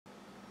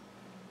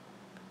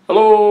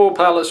Hello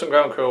pilots and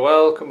ground crew,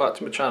 welcome back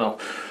to my channel.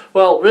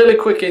 Well, really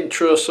quick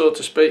intro so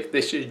to speak.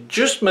 This is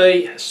just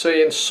me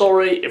saying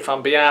sorry if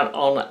I'm behind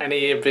on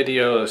any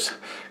videos,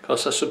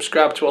 because I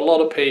subscribe to a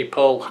lot of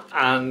people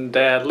and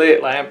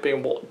lately I haven't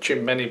been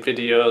watching many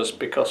videos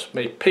because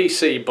my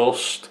PC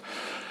bust.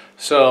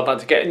 So I've had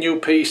to get a new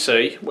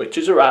PC, which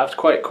has arrived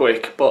quite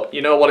quick, but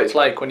you know what it's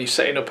like when you're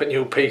setting up a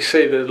new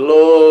PC, there's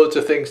loads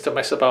of things to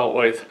mess about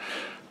with.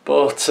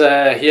 But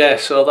yeah,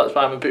 so that's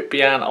why I'm a bit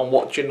behind on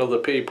watching other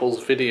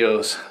people's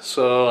videos.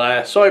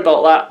 So sorry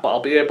about that, but I'll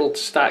be able to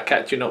start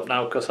catching up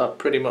now because I've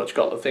pretty much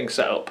got the thing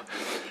set up.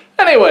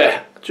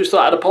 Anyway, just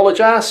thought I'd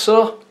apologise,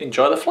 so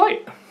enjoy the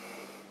flight.